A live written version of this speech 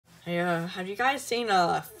Hey, have you guys seen,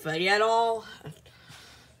 Freddy at all?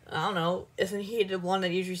 I don't know. Isn't he the one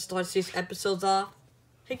that usually starts these episodes off?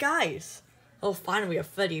 Hey, guys. Oh, finally we have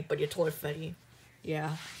Freddy, but you're Toy Freddy.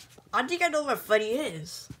 Yeah. I think I know where Freddy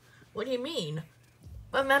is. What do you mean?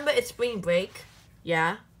 Remember, it's spring break?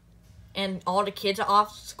 Yeah. And all the kids are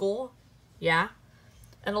off school? Yeah.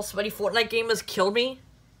 And those sweaty Fortnite gamers killed me?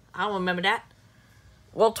 I don't remember that.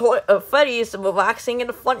 Well, Freddy is relaxing in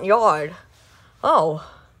the front yard. Oh.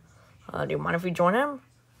 Do you mind if we join him?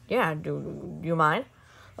 Yeah, do you mind?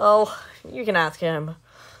 Oh, you can ask him.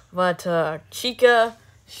 But, Chica,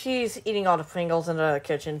 she's eating all the Pringles in the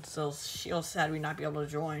kitchen, so she'll sadly not be able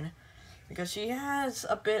to join. Because she has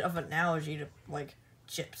a bit of an allergy to, like,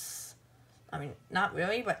 chips. I mean, not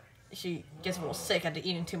really, but she gets a little sick after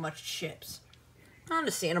eating too much chips.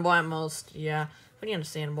 Understandable at most, yeah. Pretty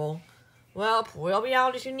understandable. Well, we'll be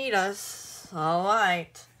out if you need us.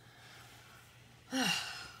 Alright.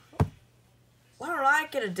 Why don't I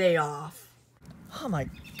get a day off? Oh my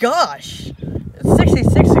gosh! It's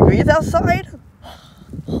 66 degrees outside?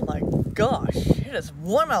 Oh my gosh, it is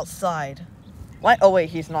warm outside. What? Oh wait,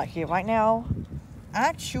 he's not here right now.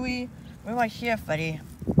 Actually, we're right here, Freddy.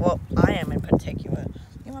 Well, I am in particular.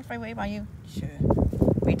 You want to wait by you? Sure.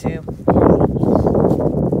 Me too.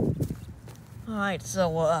 Alright, so,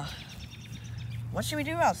 what should we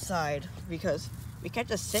do outside? Because we can't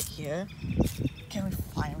just sit here. Can we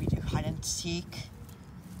finally do hide and seek?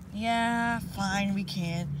 Yeah, fine, we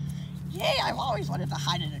can. Yay, I've always wanted to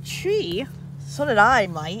hide in a tree. So did I,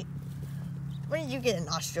 mate. When did you get an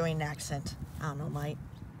Australian accent? I don't know, mate.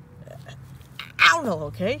 I don't know,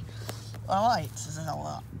 okay? Alright, so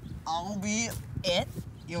I'll be it.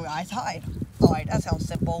 You guys hide. Alright, that sounds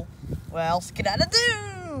simple. Well,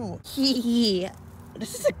 skedaddle-doo! Hee.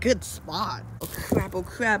 This is a good spot. Oh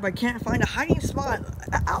crap, I can't find a hiding spot.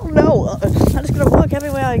 I don't know. I'm just gonna look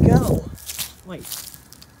everywhere I go. Wait.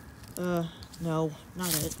 No,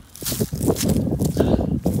 not it.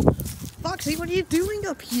 Foxy, what are you doing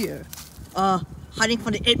up here? Hiding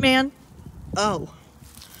from the It Man? Oh.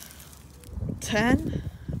 10?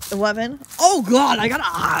 11? Oh god, I gotta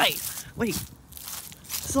hide! Wait.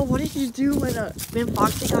 So what did you do when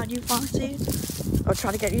Foxy got you, Foxy? Or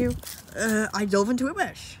try to get you? I dove into a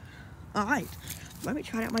bush. Alright. Let me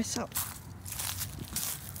try that myself.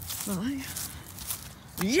 Alright.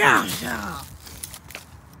 Yeah!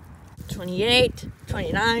 28,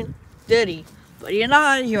 29, 30.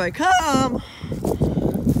 39, here I come!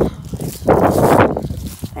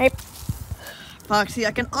 Hey. Foxy,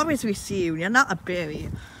 I can obviously see you. You're not a berry.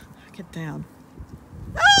 Get down.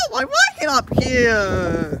 Oh, I'm walking up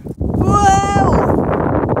here! Whoa!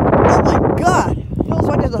 Oh my god! Feels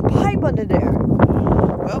like there's a pipe under there.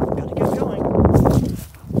 Well, gotta get going.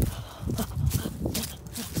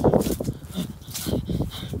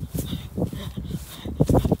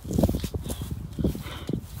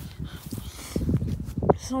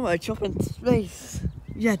 So much open space,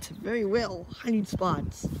 yet very well hiding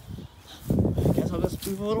spots. Guess I'll just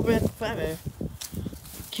move a little bit further.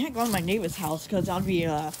 Can't go to my neighbor's house because I'll be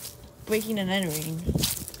breaking and entering.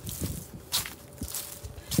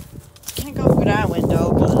 Can't go through that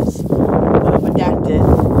window because what that did.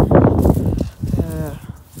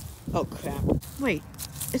 Oh crap! Wait,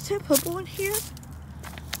 is there purple in here?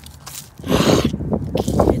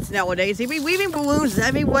 It's nowadays they be weaving balloons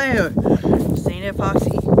everywhere. Saying it,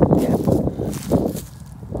 Foxy. Yeah.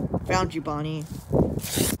 Found you, Bonnie.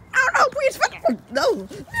 Oh no! Please, no!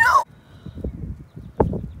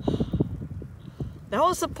 That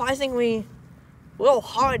was surprisingly a little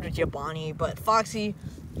hard with you, Bonnie, but Foxy,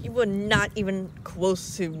 you were not even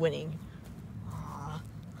close to winning.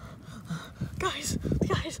 Guys,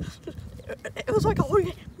 it was like a whole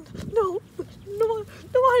game. No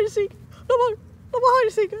hide and seek. No more hide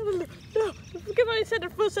and seek. No, forget what I said in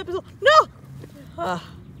the first episode. No!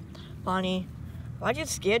 Bonnie, why'd you get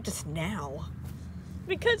scared just now?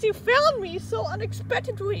 Because you found me so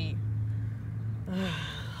unexpectedly.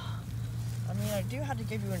 I mean, I do have to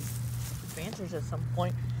give you an advantage at some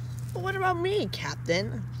point. But what about me,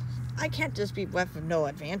 Captain? I can't just be left with no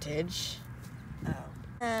advantage.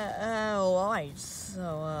 Alright, so,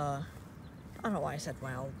 I don't know why I said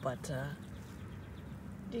well, but,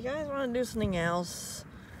 do you guys want to do something else?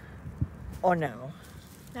 Or no?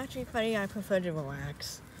 Actually, Freddy, I prefer to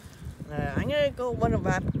relax. I'm gonna go run a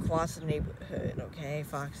lap across the neighborhood, okay,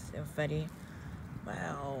 Fox and Freddy?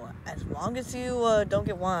 Well, as long as you, don't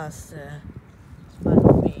get lost, it's fine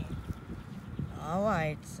with me.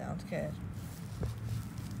 Alright, sounds good.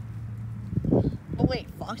 But wait,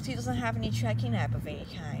 Foxy doesn't have any tracking app of any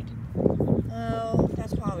kind. Oh,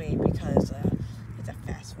 that's probably because, it's a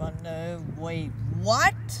fast one. No, wait,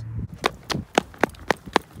 what?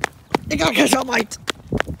 You gotta catch your mate.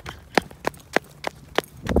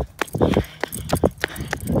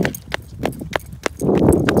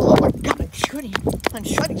 Oh my god, I'm shredding. I'm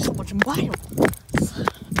shredding so much miles.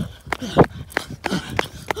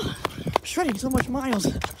 I'm shredding so much miles.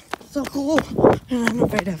 So cool and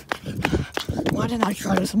innovative. Why didn't I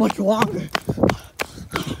try this much longer?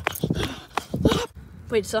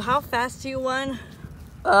 Wait, so how fast do you run?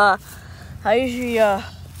 I usually,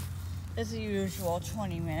 it's the usual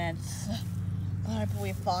 20 minutes. But I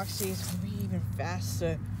believe Foxy's gonna be even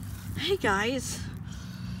faster. Hey guys.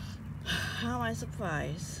 How am I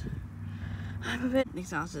surprised? I'm a bit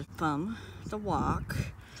exhausted from the walk.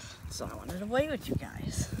 So I wanted to wait with you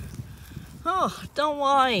guys. Oh, don't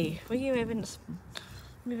worry. We've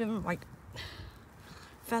been like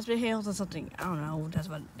fast hills or something. I don't know. That's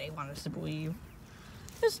what they want us to believe.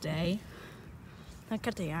 This day. I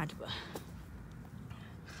cut the ad, but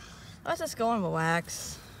let's just go and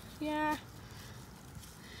relax. Yeah.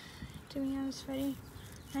 To be honest, Freddy,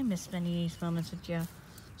 I miss spending these moments with you.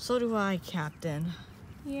 So do I, Captain.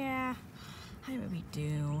 Yeah, I really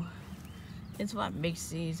do. It's what makes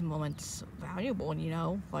these moments valuable, you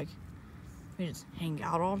know? Like, we just hang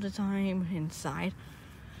out all the time inside.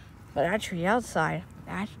 But actually outside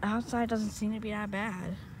doesn't seem to be that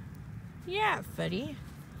bad. Yeah, Freddy.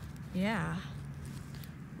 Yeah.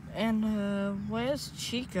 And, where's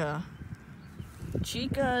Chica?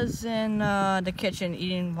 Chica's in, the kitchen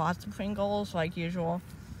eating lots of Pringles, like usual.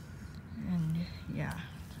 And, yeah.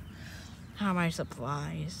 How am I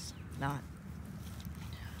surprised? Not.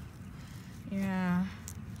 Yeah.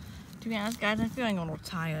 To be honest, guys, I'm feeling a little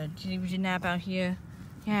tired. We should nap out here?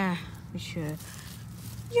 Yeah, we should.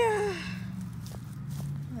 Yeah.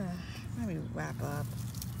 Let me wrap up.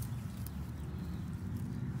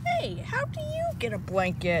 Hey, how do you get a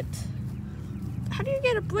blanket? How do you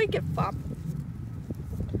get a blanket, Pop?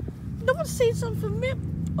 No one say something for me.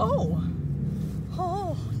 Oh.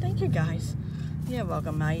 Oh, thank you guys. You're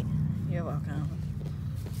welcome, mate. You're welcome.